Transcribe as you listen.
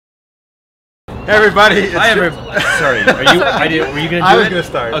Hey everybody. Hi everybody. Sorry, were you gonna do it? I was gonna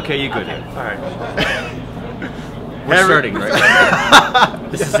start. Okay, you good. Okay. All right. We're starting, right?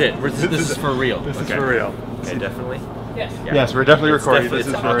 This is it. This is for real. This is for real. Okay, definitely. Yes. Yeah. Yes, we're definitely recording. This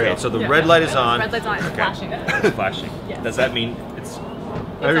is for real. Okay, so the red light is on. Red light's on. It's flashing. It's flashing. Yes. Does that mean it's?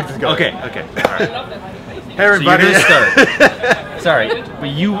 Everything's going. Okay. Okay. All right. Hey everybody. So you're gonna start. Sorry,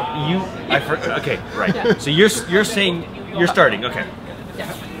 but okay, right. Yeah. So you're saying you're starting. Okay.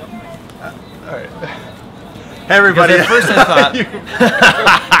 Yeah. All right. Hey everybody. Because at first I thought.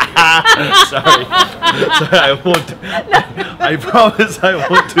 Sorry, I won't. I promise I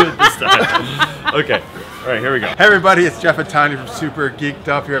won't do it this time. Okay. All right, here we go. Hey everybody, it's Jeff and Tanya from Super Geeked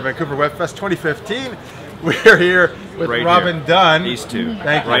Up here at Vancouver Web Fest 2015. We're here with Right Robin here. Dunne. These two.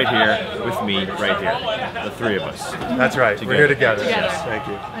 Thank you. Right here with me, right here. The three of us. That's right. We're here together. Together. Yes, thank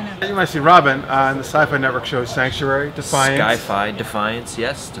you. I know. You might see Robin on the Sci-Fi Network show Sanctuary, Defiance. Sci-Fi, Defiance,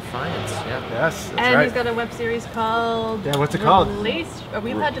 yes, Defiance, yeah. Yes, that's And right. he's got a web series called. Yeah, what's it called? Are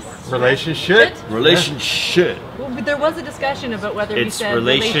we allowed to? Relationship? Relationship. Well, there was a discussion about whether we It's said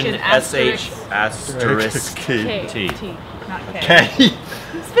relation asterisk asterisk K. T, not K. K.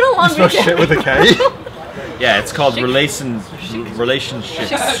 It's been a long Spell weekend. shit with a K? Yeah, it's called relationship.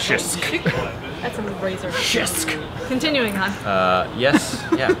 That's a razor. Shisk. Continuing on. Yes,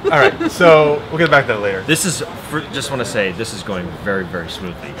 yeah. All right, so we'll get back to that later. This is, just want to say, this is going very, very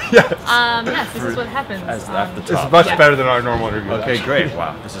smoothly. Yes. Yes, this is what happens. As at the It's top. much Yeah. better than our normal interview. Okay, great.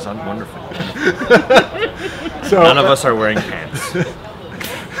 Wow, this is wonderful. So None of us are wearing pants.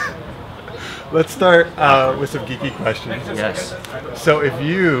 let's start with some geeky questions. Yes. So if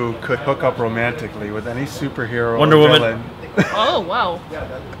you could hook up romantically with any superhero Wonder or Woman. villain, Oh, wow.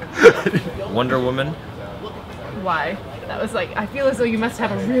 Wonder Woman. Why? That was like, I feel as though you must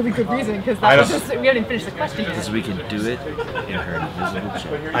have a really good reason because I that was don't- just, we hadn't finished the question Because yet. we can do it in her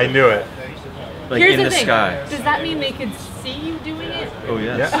invisible jet. I knew it. Like Here's in the the thing. sky. Does that mean they could see you doing it? Oh,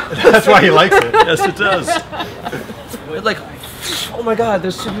 yes. Yeah, that's why he likes it. Yes, it does. Like, oh my god,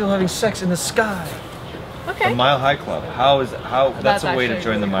 there's two people having sex in the sky. Okay. The Mile High Club. That's a way to actually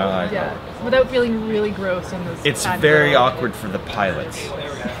join the Mile High Club. Yeah, without feeling really gross in those. It's sad very girl- awkward for the pilots.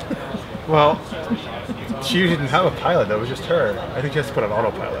 Well, she usually didn't have a pilot, though. It was just her. I think she has to put on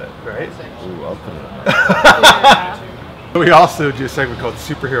autopilot, right? Ooh, I'll put it on. Yeah. We also do a segment called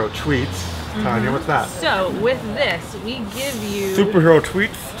Superhero Tweets. Tanya, what's that? So with this, we give you. Superhero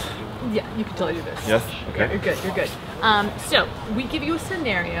tweets? Yeah, you can totally do this. Yes, You're okay. good. You're good. So we give you a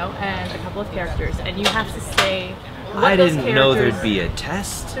scenario and a couple of characters, and you have to say. What I those didn't know characters- there'd be a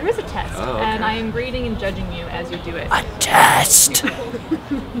test. There is a test, Oh, okay. and I am grading and judging you as you do it. A test!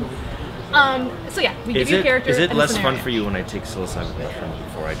 So yeah, we give Is you a it, character. is it and a less fun scenario. for you when I take psilocybin mushrooms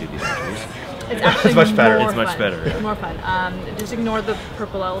before I do these interviews? It's actually much better. More It's much fun. better. It's more fun. Just ignore the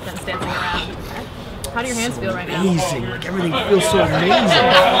purple elephants dancing around. How do your hands feel right now? Amazing! Like everything feels so amazing!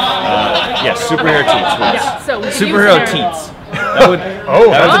 Yes, superhero teats. Yeah, so we give you a Superhero scenario. teats. That would.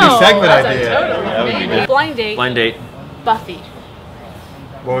 Oh, that's a new segment that's a idea. total- That would be good. Blind date. Blind date. Buffy.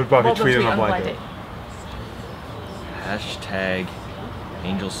 What would Buffy What will tweet tweet on on a blind blanket? date? Hashtag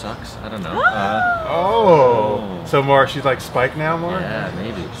Angel sucks. I don't know. Oh, so more, she's like Spike now more? Yeah,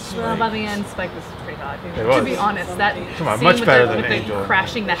 maybe. Well, by the end, Spike was pretty hot. It was. To be honest, that Come on, scene much with better the, than with Angel. The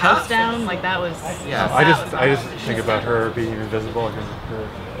crashing the house down, like that was. Yeah. I just think about her being invisible and her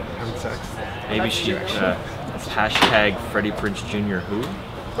having sex. Maybe she. Hashtag Freddie Prinze Jr. Who?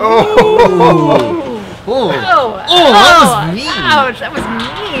 Oh! Oh, that was mean. Ouch, that was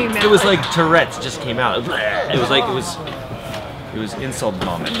mean. It was like Tourette's just came out. It was insult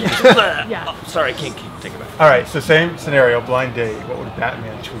vomit. Yeah. Oh, sorry, I can't think about it. All right, so same scenario, blind date. What would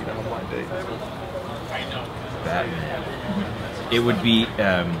Batman tweet on a blind date? Batman. It would be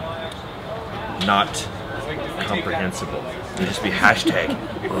not comprehensible. It would just be hashtag.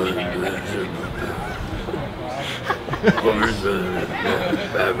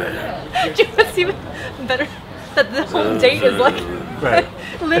 Batman. Do you know what's even better? That the whole date is like Right.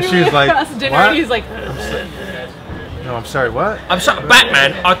 literally she was like, across dinner, "What?" and he's like, No, I'm sorry, what? I'm sorry,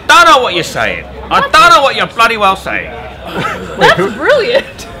 Batman. I don't know what you're saying. I don't know what you're bloody well saying. "That's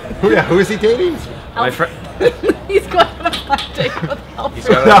brilliant." Who is he dating? My friend. He's going on a blind date with Alfred. He's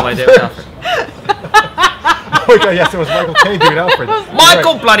got a blind date with Alfred. Oh my god, yes, it was Michael Caine doing Alfred.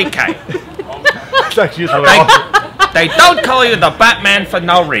 Michael bloody Caine. It's actually just really awful. They don't call you the Batman for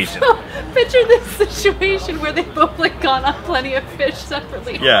no reason. Picture this situation where they both like gone on plenty of fish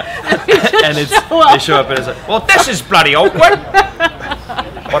separately. Yeah. And they just And it's show up. they show up and it's like, well, this is bloody awkward.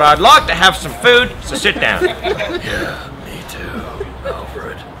 But I'd like to have some food, so sit down. Yeah, me too,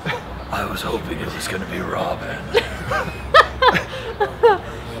 Alfred. I was hoping it was going to be Robin.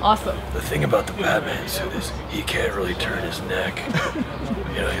 Awesome. The thing about the Batman suit is he can't really turn his neck.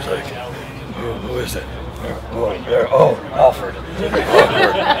 You know, he's like, who is it? Oh, there. Oh, Alfred.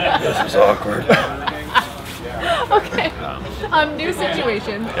 Awkward. This is awkward. Okay. New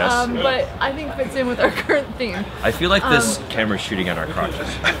situation. Yes. But I think fits in with our current theme. I feel like this camera's shooting at our crotches.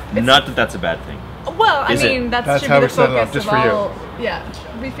 Not that that's a bad thing. Well, I Is it? mean, That's should how be we the set it up, focus just of for you. all.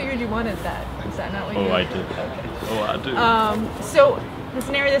 Yeah. We figured you wanted that. Is that not what you? Oh, I do. Okay. Oh, I do. So the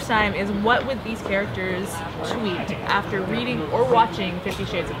scenario this time is what would these characters tweet after reading or watching 50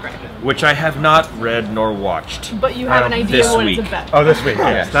 Shades of Grey? Which I have not read nor watched. But you have an idea this what week. it's about. Oh, this week.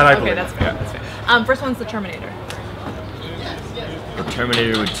 Yes, that I Okay, believe. that's fair. That's fair. First one's the Terminator. The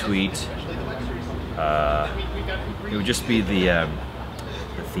Terminator would tweet. It would just be the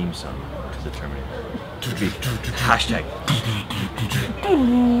theme song to the Terminator. It would be hashtag.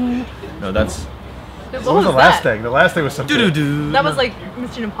 No, that's. What What was the last that? thing? The last thing was something. Doo-doo-doo. That was like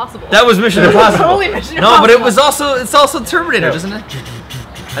Mission Impossible. That was Mission Impossible. Totally Mission No, but it Impossible. was also it's also Terminator, doesn't it?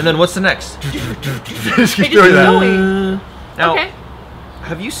 And then what's the next? Just keep They doing just that. going. Now, Okay.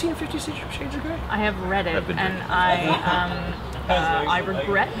 have you seen 50 Shades of Grey? I have read it, I've been and I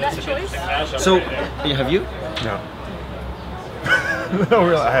regret that choice. So, yeah, have you? No. No,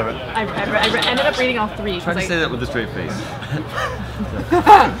 really, I haven't. I ended up reading all three. 'cause Try to I- say that with a straight face.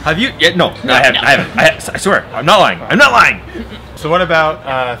 Have you? Yeah, no, I haven't. I swear, I'm not lying. I'm not lying. So what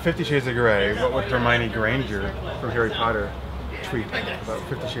about 50 Shades of Grey? What would Hermione Granger from Harry Potter tweet about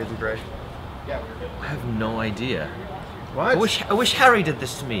 50 Shades of Grey? I have no idea. What? I wish Harry did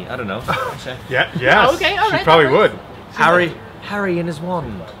this to me. I don't know. Yeah, yes. Oh, okay, all She right, probably all right. would. Harry and his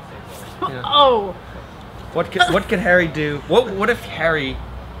wand. Yeah. Oh, What could Harry do? What if Harry?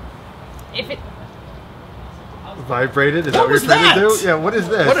 if it Vibrated? Is What that what was you're trying to that? do? Yeah, what is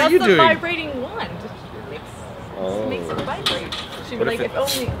this? What are that's you the doing? vibrating wand. Makes it vibrate. She'd be What like, if if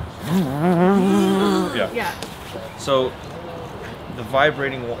only. Yeah. Yeah. So, the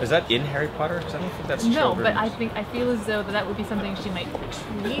vibrating wand, is that in Harry Potter? Because I don't think that's No, children's. but I feel as though that would be something she might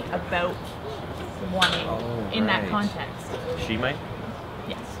tweet about wanting in that right. context. She might.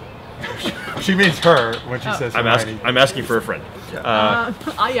 Yes. She means her when she Oh. says I'm Hermione. asking for a friend. This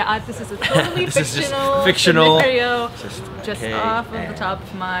is a totally This is just fictional, fictional. scenario, Just just okay, off of the and- top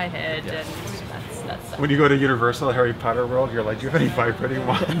of my head, Yeah. and that's When you go to Universal Harry Potter World, you're like, do you have any vibrating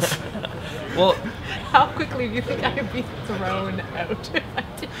wands? Well, How quickly do you think I would be thrown out if I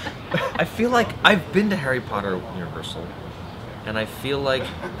did that? I feel like I've been to Harry Potter Universal, and I feel like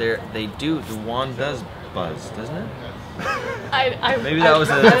the wand does buzz, doesn't it? Maybe that was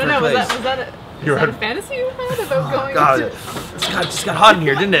a I don't different know. place. Was that a fantasy you had about going God, to? it just got hot in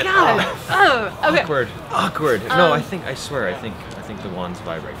here, didn't it? God. Oh, okay. Awkward. No, I swear, I think the wands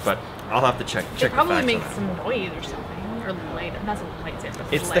vibrate, but I'll have to check It the probably facts makes on some noise or something, or light. That's a lightsaber.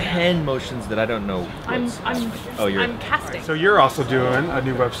 that. It's the hand motions that I don't know. I'm you're casting. So you're also doing a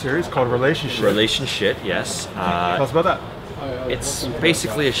new web series called Relationsh. Relationship, yes. Tell us about that. It's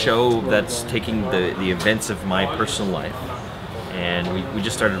basically a show that's taking the events of my personal life, and we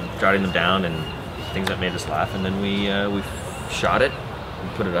just started jotting them down and things that made us laugh, and then we shot it, we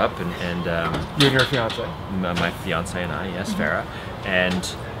put it up, and You and your fiance. my fiance and I, yes, Farah,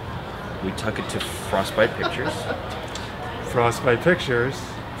 and we took it to Frostbite Pictures, Frostbite Pictures.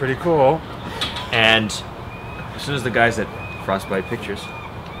 Pretty cool. and as soon as the guys at Frostbite Pictures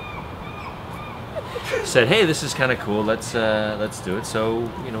said, "Hey, this is kind of cool. Let's do it." So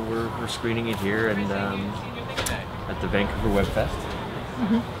we're screening it here and at the Vancouver Web Fest.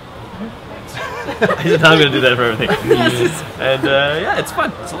 I said I'm going to do that for everything. And yeah, it's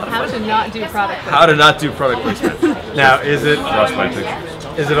fun. It's a lot of How fun. to not do product How to not do product placement. Now, is it Frostbite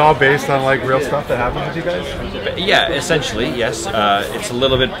Pictures. is it all based on like real stuff that happens with you guys? Yeah, essentially, yes. It's a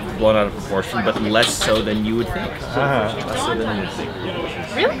little bit blown out of proportion, but less so than you would think. Less so than you would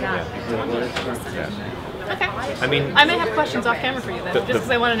think. Really? Yeah. Okay. I mean, I may have questions off camera for you then, The- just because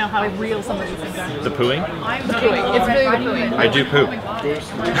I want to know how real some of these things are. the pooing. The pooing. It's really the pooing. I do poop.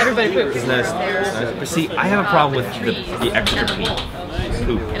 Everybody poops. Isn't that nice? But see, I have a problem with the extra pee.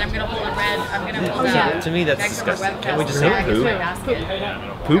 Poop. And I'm gonna hold a red. I'm gonna hold yeah. a. To me, that's disgusting. Can't we just say Bag poo? of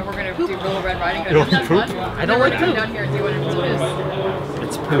basket. Poop? We're gonna do Roll Red Riding Hood. You Isn't that poop? fun? I don't like Come poop. down here and do what it is.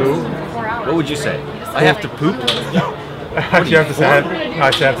 It's poo. 4 hours. What would you say? I have to poop? Actually, I have to say, I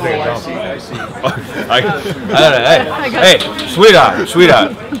actually have to take a dump. I gotta, hey, sweetheart,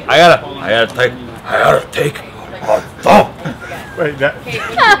 I gotta take a dump. Wait, that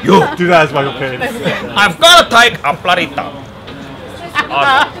you do that as Michael Caine. I've gotta take a bloody dump.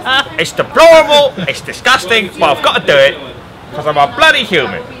 It's deplorable, it's disgusting, but I've gotta do it because I'm a bloody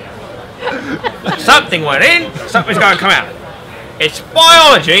human. Something went in, something's gonna come out. It's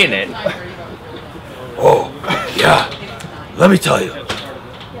biology, ain't it? Oh, yeah. Let me tell you.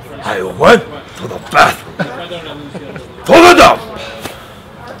 I went to the bathroom. To the dump.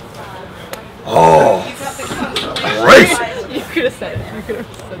 Oh, crazy. You could have said it. You could have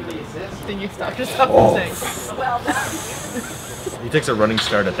said this. Then you stopped yourself Oh. from saying. He takes a running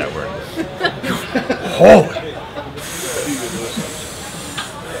start at that word. Holy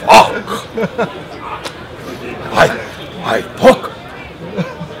fuck. I took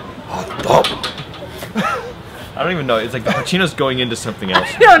a dump. I don't even know. It's like the Pacino's going into something else.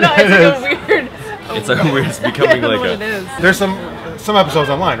 No, it's like a weird. It's like weird. It's becoming I don't like know what it a. is. There's some episodes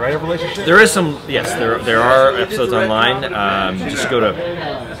online, right, of Relationship? There is some. Yes, there are episodes online. Just go to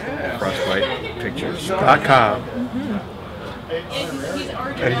Frostbite Pictures. .com.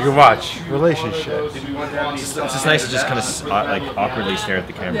 And you can watch Relationship. It's just nice to just kind of like awkwardly stare at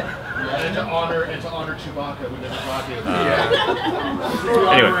the camera. And to honor Chewbacca, who never brought you.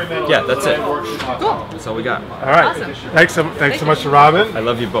 Anyway, yeah, that's it. Cool. That's all we got. All right. Awesome. Thanks so much to Robin. I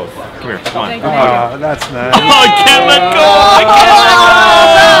love you both. Come here. Come on. Thank you. That's nice. Oh, I can't let go. I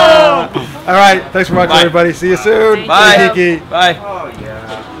can't let go. All right. Thanks for watching, Bye. everybody. See you soon. Bye. Stay geeky. Bye.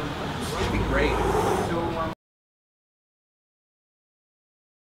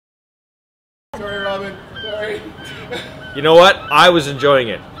 Sorry, Robin. Sorry. You know what? I was enjoying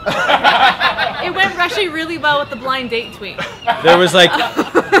it. It went actually really well with the blind date tweet. There was like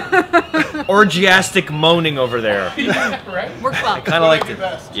orgiastic moaning over there. Worked well. Kind of liked it.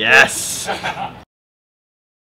 Yes.